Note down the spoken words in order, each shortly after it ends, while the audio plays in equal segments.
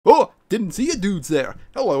Didn't see you dudes there.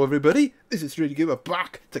 Hello everybody, this is Street Gamer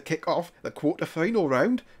back to kick off the quarter-final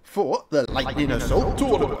round for the Lightning Assault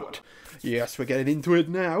Tournament. Yes, we're getting into it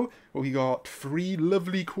now. We got 3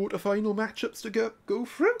 lovely quarter-final matchups to go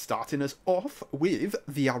through. Starting us off with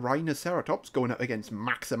the Arrhinoceratops going up against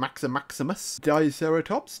Maximus.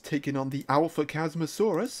 Diceratops taking on the Alpha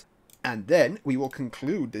Chasmosaurus. And then we will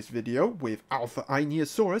conclude this video with Alpha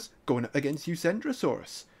Einiosaurus going up against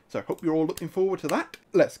Eucentrosaurus. So I hope you're all looking forward to that.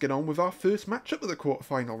 Let's get on with our first matchup of the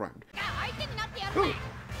quarter-final round.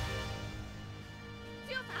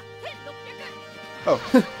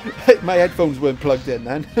 Oh, my headphones weren't plugged in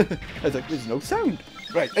then. I was like, there's no sound.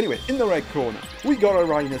 Right, anyway, in the red corner, we got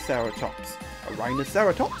Arrhinoceratops.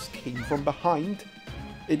 Arrhinoceratops came from behind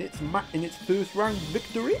in its first round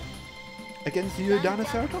victory against the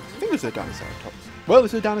Dinosaur. I think it's a Dinosaur. Well,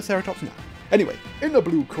 it's a Dinoceratops now. Anyway, in the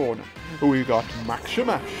blue corner, we got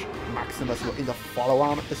Maximus. Maximus looking to follow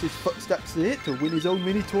Armistice's footsteps here to win his own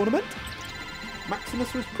mini tournament.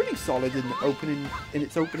 Maximus was pretty solid in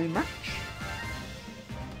its opening match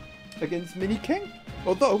against Mini King,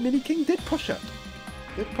 although Mini King did push it.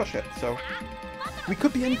 So we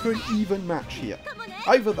could be in for an even match here.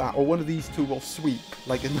 Either that or one of these two will sweep,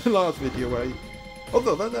 like in the last video.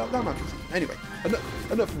 Although that match was... Anyway,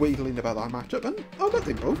 enough wailing about that matchup, and look,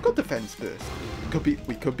 they both got defense bursts.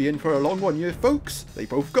 We could be in for a long one here, folks. They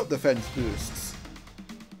both got defense bursts.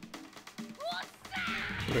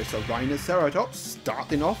 But it's a Rhinoceratops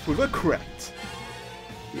starting off with a crit.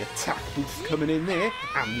 The attack boost coming in there,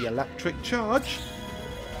 and the electric charge.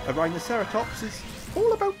 A Rhinoceratops is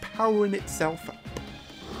all about powering itself up.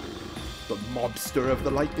 The mobster of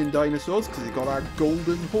the lightning dinosaurs, because it got our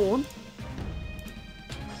golden horn.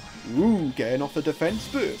 Ooh, getting off the defense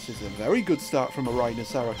burst is a very good start from a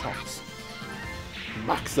Rhinoceratops.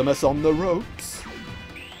 Maximus on the ropes.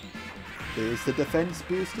 There's the defense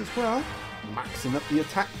burst as well, maxing up the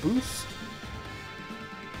attack boost.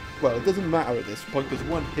 Well, it doesn't matter at this point because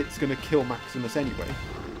one hit's going to kill Maximus anyway.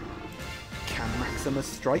 Can Maximus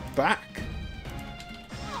strike back?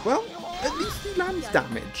 Well, at least he lands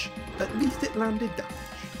damage. At least it landed damage.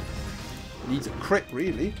 Needs a crit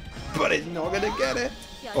really, but it's not going to get it.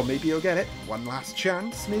 Or maybe he'll get it. One last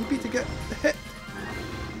chance, maybe, to get the hit.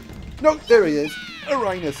 No, there he is. A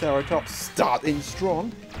Rhinoceratops starting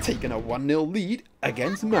strong, taking a 1-0 lead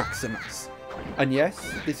against Maximus. And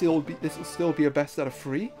yes, this will still be a best out of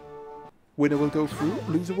 3. Winner will go through,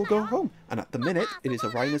 loser will go home. And at the minute, it is a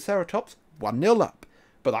Rhinoceratops 1-0 up.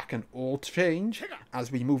 But that can all change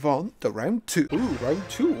as we move on to round 2. Ooh, round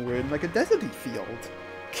 2, we're in like a deserty field.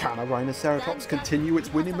 Can a Rhinoceratops continue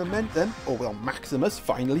its winning momentum, or will Maximus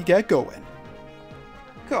finally get going?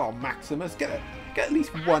 Come on, Maximus, get at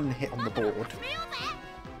least one hit on the board.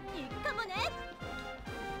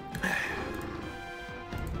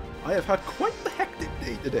 I have had quite the hectic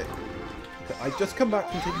day today. I've just come back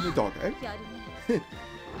from taking the dog out.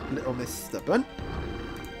 Little Miss Stubborn.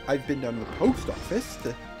 I've been down to the post office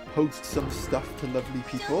to post some stuff to lovely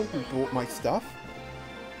people who bought my stuff.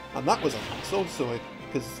 And that was a hassle, so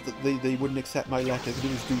because they wouldn't accept my letter because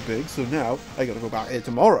it was too big, so now I gotta go back here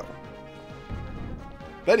tomorrow.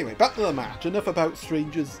 But anyway, back to the match. Enough about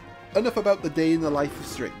strangers. Enough about the day in the life of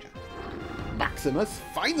stranger. Maximus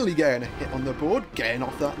finally getting a hit on the board, getting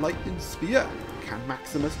off that lightning spear. Can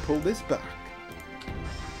Maximus pull this back?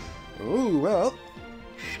 Oh well,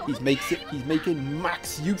 he's making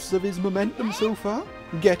max use of his momentum so far.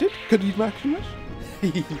 Get it? Could he, Maximus?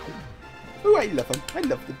 Oh, I love him. I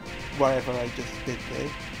love the whatever I just did there.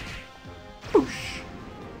 Whoosh.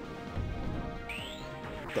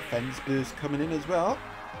 Defense burst coming in as well.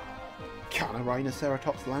 Can a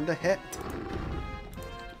Rhinoceratops land a hit?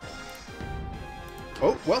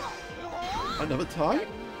 Oh, well. Another tie.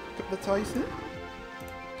 Couple of ties here.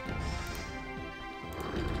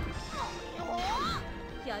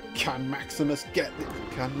 Can Maximus get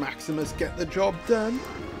the job done?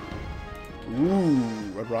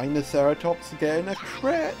 Ooh, a Rhinoceratops getting a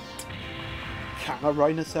crit. Can a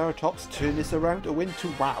Rhinoceratops turn this around to win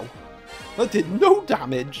 2? Wow. That did no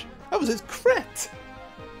damage. That was his crit.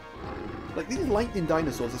 Like, these lightning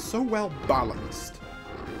dinosaurs are so well balanced.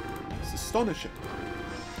 It's astonishing.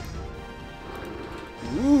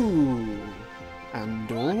 Ooh.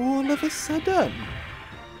 And all of a sudden,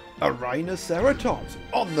 a Rhinoceratops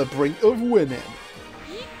on the brink of winning.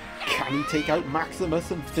 Can he take out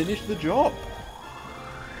Maximus and finish the job?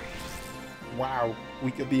 Wow,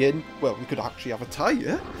 we could be in... Well, we could actually have a tie,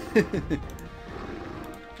 yeah?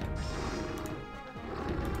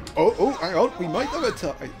 oh, hang on, we might have a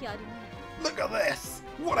tie. Look at this!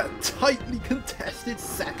 What a tightly contested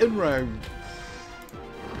second round.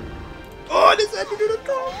 Oh, and it's ended in a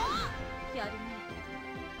goal!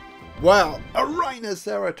 Well,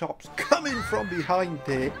 Arrhinoceratops coming from behind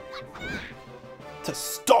there to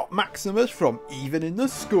stop Maximus from evening the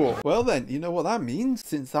score. Well then, you know what that means.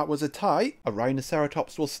 Since that was a tie,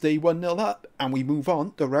 Arrhinoceratops will stay 1-0 up and we move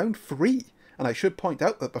on to round 3. And I should point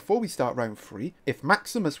out that before we start round 3, if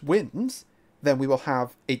Maximus wins, then we will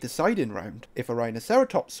have a deciding round. If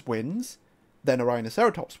Arrhinoceratops wins, then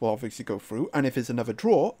Arrhinoceratops will obviously go through, and if it's another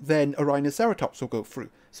draw, then Arrhinoceratops will go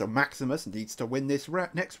through. So Maximus needs to win this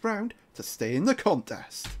next round to stay in the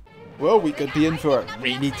contest. Well, we could be in for a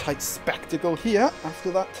really tight spectacle here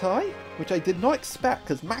after that tie, which I did not expect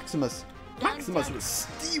because Maximus was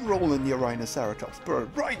steamrolling the Arrhinoceratops,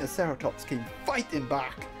 but Arrhinoceratops came fighting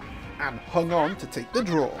back and hung on to take the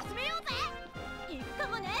draw.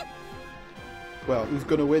 Well, who's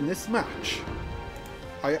going to win this match?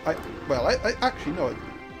 I actually know it.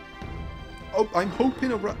 Oh, I'm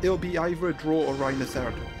hoping it'll be either a draw or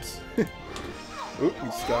Rhinoceratops. Oh,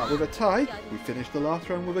 we start with a tie. We finished the last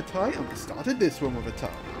round with a tie, and we started this one with a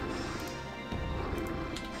tie.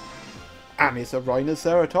 And it's a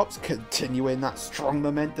Rhinoceratops continuing that strong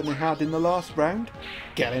momentum they had in the last round,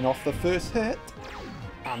 getting off the first hit.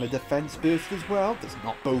 And a defense burst as well does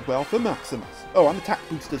not bode well for Maximus. Oh, and attack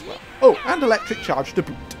boost as well. Oh, and electric charge to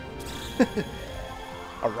boot.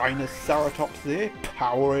 A Rhinoceratops there,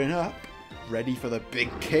 powering up, ready for the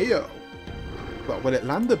big KO. Well, will it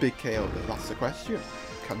land the big KO? That's the question.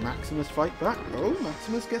 Can Maximus fight back? Oh,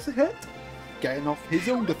 Maximus gets a hit. Getting off his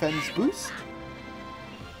own defense boost.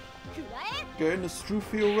 Getting the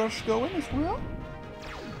Struffiel rush going as well.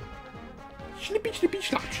 Slippy, slippy,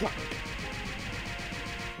 slap, slap.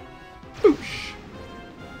 Boosh.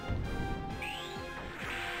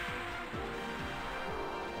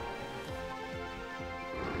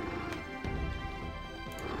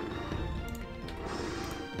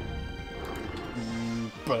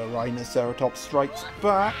 But a Rhinoceratops strikes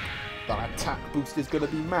back. That attack boost is going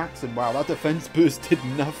to be max, and wow, that defense burst did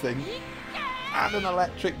nothing. And an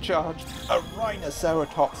electric charge. A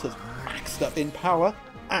Rhinoceratops has maxed up in power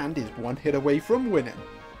and is one hit away from winning.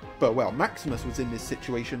 But well, Maximus was in this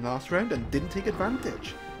situation last round and didn't take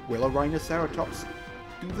advantage. Will a Rhinoceratops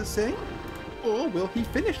do the same? Or will he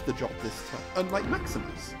finish the job this time, unlike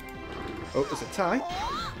Maximus? Oh, it's a tie.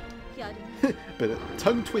 Bit of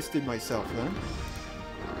tongue twisting myself then.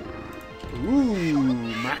 Ooh,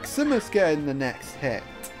 Maximus getting the next hit.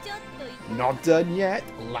 Not done yet,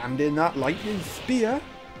 landing that lightning spear.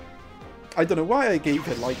 I don't know why I gave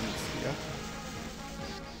it lightning spear.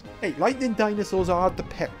 Hey, lightning dinosaurs are hard to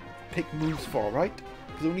pick moves for, right?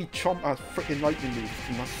 Because only Chomp has freaking lightning moves,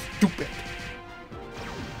 and that's stupid.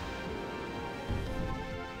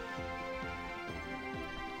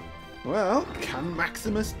 Well, can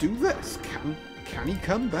Maximus do this? Can he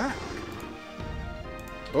come back?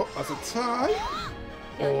 Oh, that's a tie.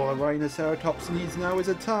 All a Rhinoceratops needs now is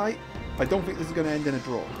a tie. I don't think this is going to end in a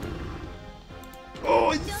draw.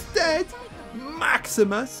 Oh, instead,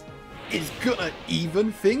 Maximus is going to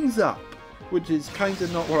even things up. Which is kind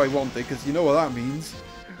of not what I wanted, because you know what that means.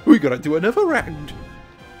 We got to do another round.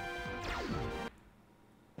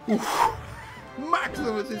 Oof.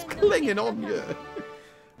 Maximus is clinging on here.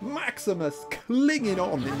 Maximus clinging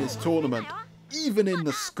on in this tournament, even in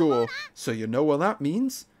the score. So you know what that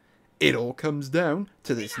means? It all comes down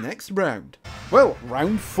to this next round. Well,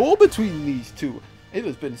 round 4 between these two. It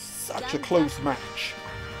has been such a close match.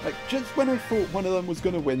 Like, just when I thought one of them was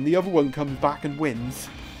going to win, the other one comes back and wins.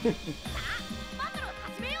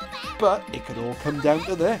 But it could all come down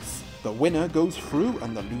to this. The winner goes through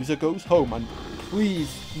and the loser goes home. And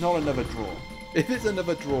please, not another draw. If it's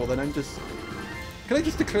another draw, then I'm just... Can I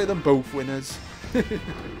just declare them both winners?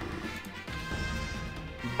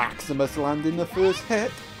 Maximus landing the first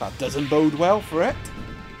hit. That doesn't bode well for it.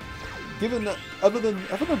 Given that, other than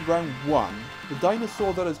round 1, the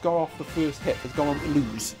dinosaur that has got off the first hit has gone on to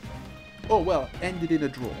lose. Oh well, ended in a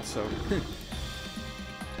draw, so...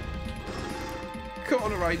 Come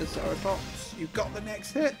on, Rhinoceratops, you've got the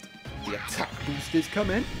next hit. The attack boost is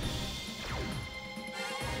coming.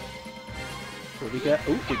 So we get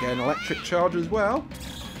an electric charge as well.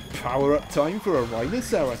 Power up time for a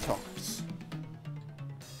Rhinoceratops.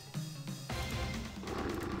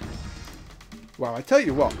 Well, I tell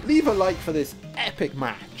you what, leave a like for this epic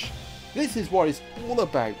match. This is what it's all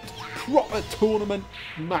about. Proper tournament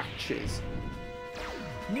matches.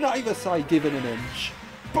 Neither side giving an inch.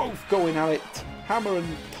 Both going at it, hammer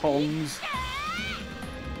and tongs.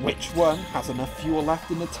 Which one has enough fuel left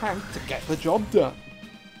in the tank to get the job done?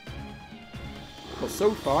 Well, so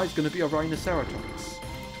far it's going to be a Rhinoceratops.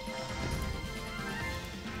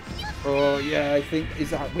 Oh yeah, I think, is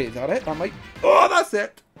that it? That might, oh that's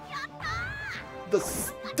it! The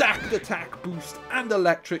stacked attack boost and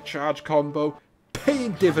electric charge combo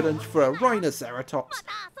paying dividends for a Rhinoceratops,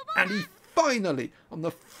 and he finally, on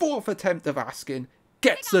the 4th attempt of asking,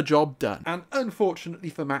 gets the job done. And unfortunately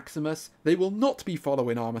for Maximus, they will not be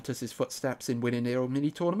following Armitus's footsteps in winning their own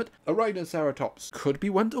mini-tournament. A Rhinoceratops could be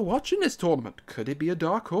one to watch in this tournament. Could it be a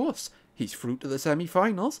dark horse? He's through to the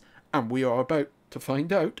semi-finals, and we are about to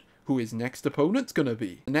find out who his next opponent's going to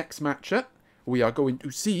be. The next matchup, we are going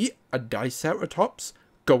to see a Diceratops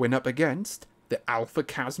going up against the Alpha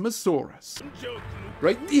Chasmosaurus.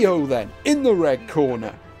 Rightio then, in the red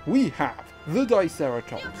corner, we have the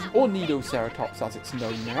Diceratops, or Nidoceratops as it's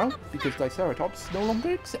known now, because Diceratops no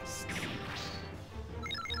longer exists.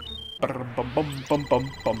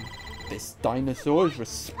 This dinosaur is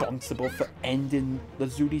responsible for ending the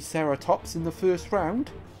Zuniceratops in the first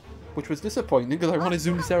round, which was disappointing because I wanted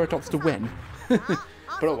Zuniceratops to win.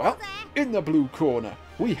 But oh well, in the blue corner,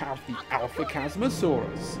 we have the Alpha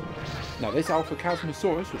Chasmosaurus. Now this Alpha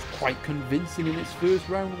Chasmosaurus was quite convincing in its first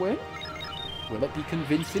round win. Will it be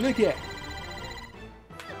convincing again?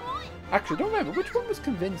 Actually, I don't remember. Which one was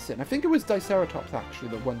convincing? I think it was Diceratops, actually,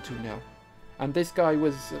 that won 2-0. And this guy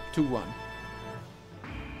was 2-1.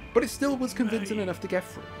 But it still was convincing enough to get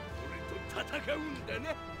through.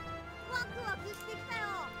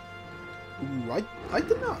 Ooh, I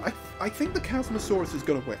don't know. I think the Chasmosaurus is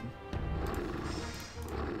going to win.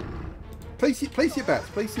 Place your bets.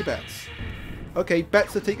 Place your bets. Okay,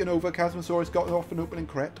 bets are taken over. Chasmosaurus got off an opening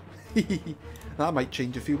crit. That might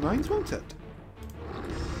change a few minds, won't it?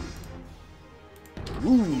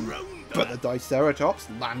 Ooh, but the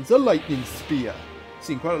Diceratops lands a lightning spear.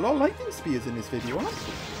 Seen quite a lot of lightning spears in this video, haven't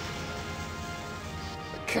we?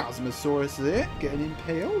 The Chasmosaurus there, getting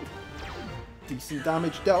impaled. Decent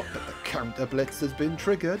damage dealt, but the counter blitz has been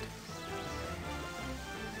triggered.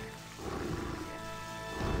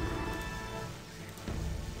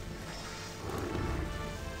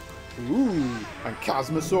 Ooh, and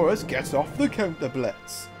Chasmosaurus gets off the counter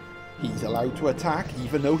blitz. He's allowed to attack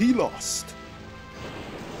even though he lost.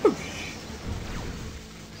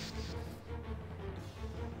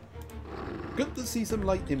 Good to see some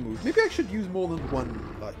lightning moves. Maybe I should use more than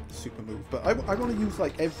one like super move, but I want to use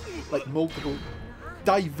like multiple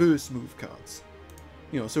diverse move cards.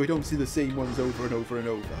 You know, so we don't see the same ones over and over and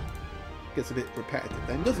over. Gets a bit repetitive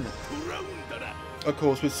then, doesn't it? Of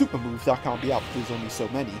course, with super moves that can't be helped. There's only so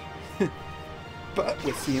many. But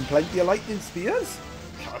we're seeing plenty of lightning spears.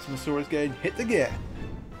 Chasmosaurus getting hit again.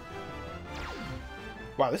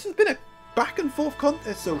 Wow, this has been a back and forth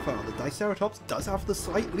contest so far. The Diceratops does have the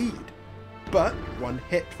slight lead. But one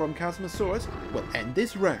hit from Chasmosaurus will end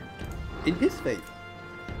this round in his favour.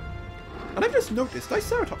 And I've just noticed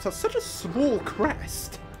Diceratops has such a small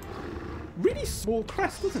crest. Really small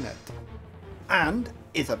crest, doesn't it? And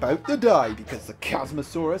is about to die because the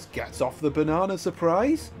Chasmosaurus gets off the banana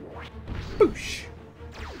surprise. Boosh!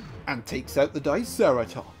 And takes out the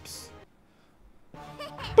Diceratops.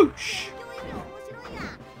 Boosh!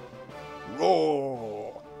 Roar!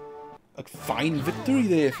 A fine victory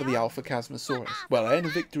there for the Alpha Chasmosaurus. Well, it ain't a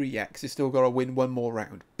victory yet, because he's still got to win one more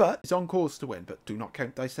round. But he's on course to win, but do not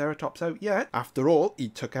count Diceratops out yet. After all, he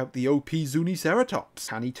took out the OP Zuniceratops.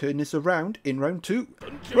 Can he turn this around in round 2?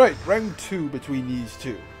 Right, round 2 between these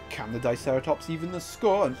two. Can the Diceratops even the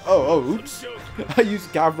score? And oh, oops. I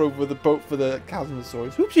used Gavro with the boat for the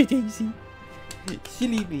Chasmosaurus. Oopsie daisy.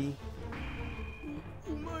 Silly me.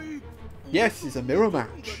 Yes, it's a mirror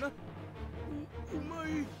match.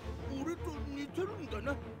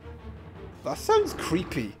 That sounds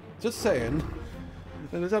creepy. Just saying.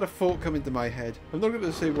 And there's had a thought come into my head. I'm not going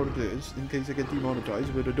to say what it is in case I get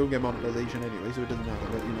demonetized, but I don't get monetization anyway, so it doesn't matter.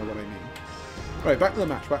 But you know what I mean. Right, back to the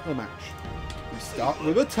match. Back to the match. We start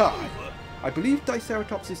with a tie. I believe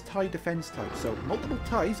Diceratops is tie defense type, so multiple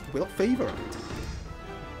ties will favour it.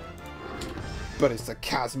 But it's the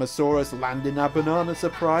Chasmosaurus landing a banana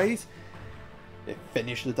surprise. It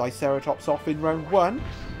finished the Diceratops off in round 1.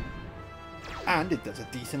 And it does a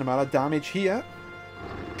decent amount of damage here.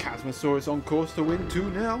 Chasmosaurus on course to win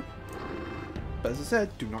 2-0. But as I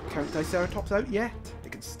said, do not count Diceratops out yet.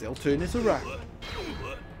 It can still turn this around.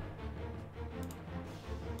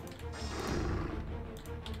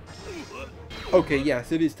 Okay,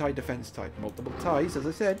 yes, it is tie defense type. Multiple ties, as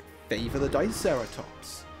I said, favour the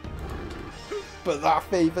Diceratops. But that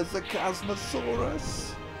favours the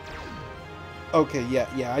Chasmosaurus. Okay,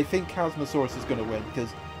 yeah, I think Chasmosaurus is going to win,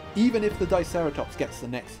 because even if the Diceratops gets the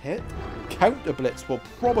next hit, Counter Blitz will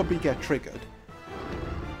probably get triggered.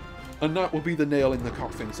 And that will be the nail in the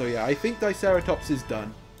coffin. So yeah, I think Diceratops is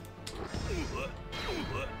done.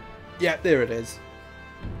 Yeah, there it is.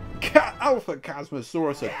 Alpha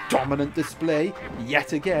Chasmosaurus, a dominant display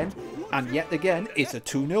yet again. And yet again, it's a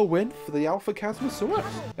 2-0 win for the Alpha Chasmosaurus.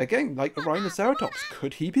 Again, like the Rhinoceratops,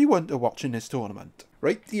 could he be one to watch in this tournament?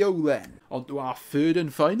 Rightio then, on to our third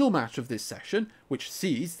and final match of this session, which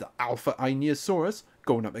sees the Alpha Einiosaurus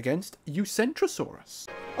going up against Eucentrosaurus.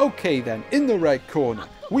 Okay then, in the red corner,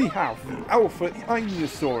 we have the Alpha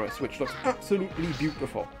Einiosaurus, which looks absolutely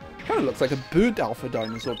beautiful. Kind of looks like a burnt Alpha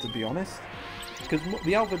dinosaur, to be honest. Because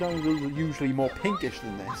the Alpha dinosaurs are usually more pinkish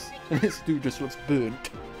than this, and this dude just looks burnt.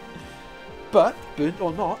 But, burnt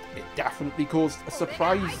or not, it definitely caused a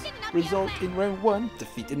surprise result in round 1,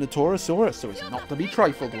 defeating the Torosaurus, so it's not to be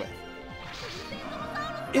trifled with.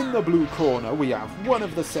 In the blue corner, we have one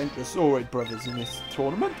of the Centrosaurid brothers in this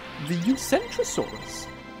tournament, the Eucentrosaurus.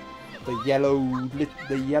 The yellow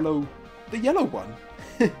one.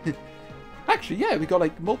 Actually, yeah, we got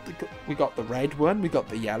like we got the red one, we got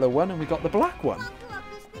the yellow one, and we got the black one.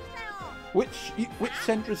 Which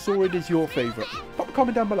Centrosaurid is your favourite? Pop a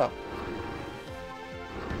comment down below.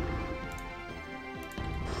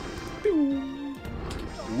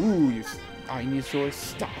 Ooh, Einiosaurus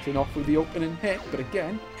starting off with the opening hit, but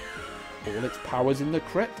again, all its power's in the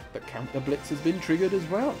crit, but Counter Blitz has been triggered as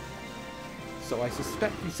well. So I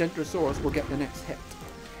suspect Eucentrosaurus will get the next hit.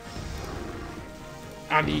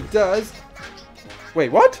 And he does.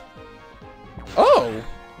 Wait, what? Oh!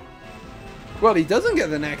 Well, he doesn't get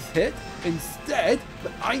the next hit. Instead, the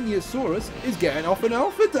Einiosaurus is getting off an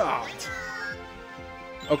Alpha Dart.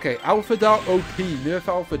 Okay, Alpha Dart OP, nerf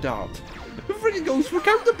Alpha Dart. Who friggin' goes for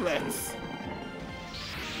Counter Blitz?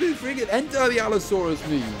 Who friggin' enter the Allosaurus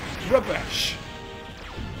meme? Rubbish.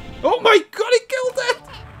 Oh my god, he killed it!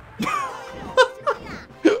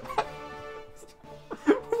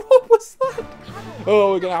 What was that?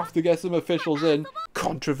 Oh, we're gonna have to get some officials in.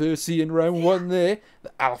 Controversy in round 1 there.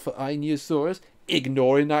 The Alpha Einiosaurus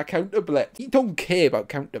ignoring that Counter Blitz. He don't care about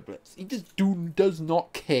Counter Blitz. He just does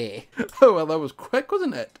not care. Oh well, that was quick,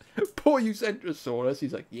 wasn't it? Poor Eucentrosaurus.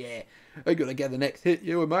 He's like, yeah, I'm gonna get the next hit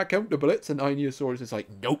here with my Counter Blitz. And Einiosaurus is like,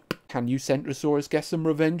 nope. Can Eucentrosaurus get some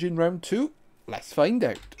revenge in round 2? Let's find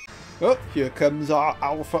out. Oh, here comes our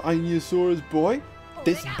Alpha Einiosaurus boy.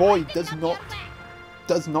 This boy does not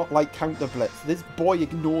like Counter Blitz. This boy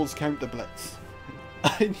ignores Counter Blitz.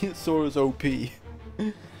 Einiosaurus OP.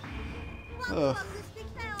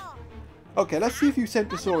 Okay, let's see if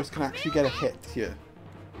Eucentrosaurus can actually get a hit here.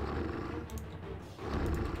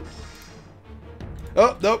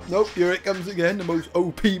 Oh, nope, here it comes again, the most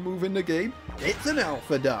OP move in the game. It's an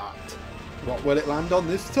Alpha Dart. What will it land on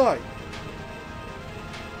this time?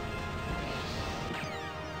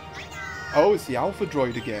 Oh, it's the Alpha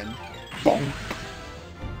Droid again. Bonk.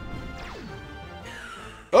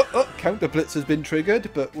 Oh, Counter Blitz has been triggered,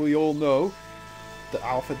 but we all know the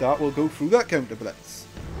Alpha Dart will go through that Counter Blitz.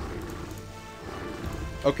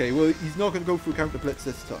 Okay, well, he's not going to go through Counter Blitz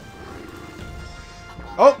this time.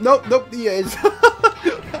 Oh, nope, he is.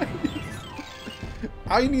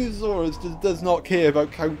 Einiosaurus just does not care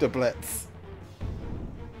about Counter Blitz.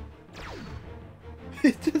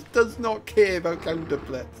 He just does not care about Counter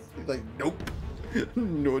Blitz. He's like, nope.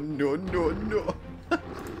 No.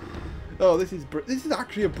 Oh, this is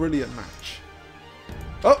actually a brilliant match.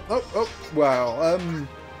 Oh, well,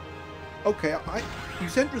 okay,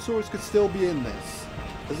 Eucentrosaurus could still be in this.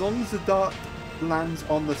 As long as the dart lands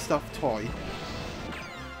on the stuffed toy.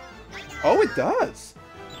 Oh, it does!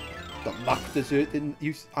 The luck desert in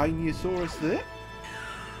Einiosaurus there.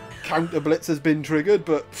 Counter Blitz has been triggered,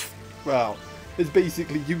 but, well, it's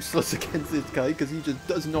basically useless against this guy because he just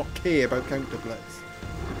does not care about Counter Blitz.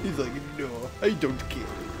 He's like, no, I don't care.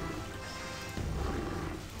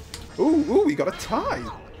 Ooh, we got a tie.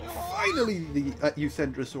 Finally, the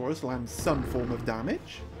Eucentrosaurus lands some form of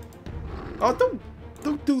damage. Oh,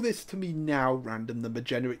 don't do this to me now, random number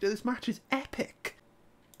generator. This match is epic.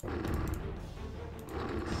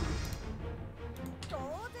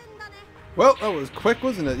 Well, that was quick,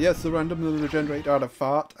 wasn't it? Yes, the random number generator had a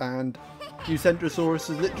fart, and Eucentrosaurus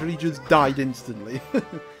has literally just died instantly.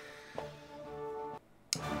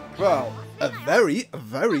 Well, a very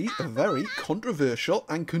controversial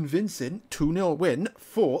and convincing 2-0 win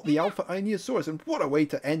for the Alpha Einiosaurus, and what a way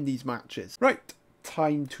to end these matches. Right,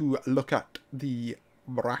 time to look at the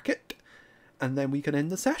bracket, and then we can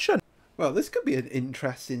end the session. Well, this could be an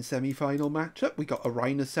interesting semi-final matchup. We got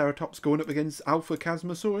Arrhinoceratops going up against Alpha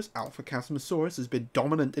Chasmosaurus. Alpha Chasmosaurus has been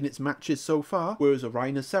dominant in its matches so far, whereas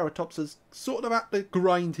Arrhinoceratops has sort of had to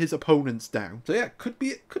grind his opponents down. So yeah, could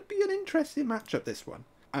be an interesting matchup, this one.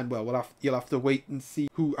 And well, you'll have to wait and see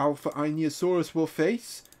who Alpha Einiosaurus will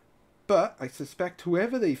face. But I suspect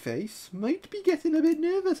whoever they face might be getting a bit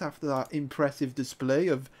nervous after that impressive display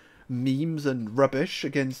of memes and rubbish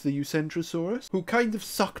against the Eucentrosaurus, who kind of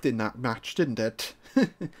sucked in that match, didn't it?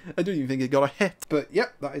 I don't even think it got a hit. But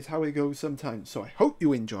yep, that is how it goes sometimes. So I hope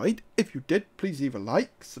you enjoyed. If you did, please leave a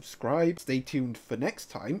like, subscribe, stay tuned for next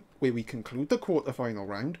time, where we conclude the quarterfinal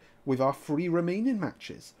round with our 3 remaining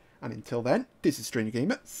matches. And until then, this is Stranger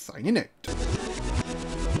Gamer, signing out.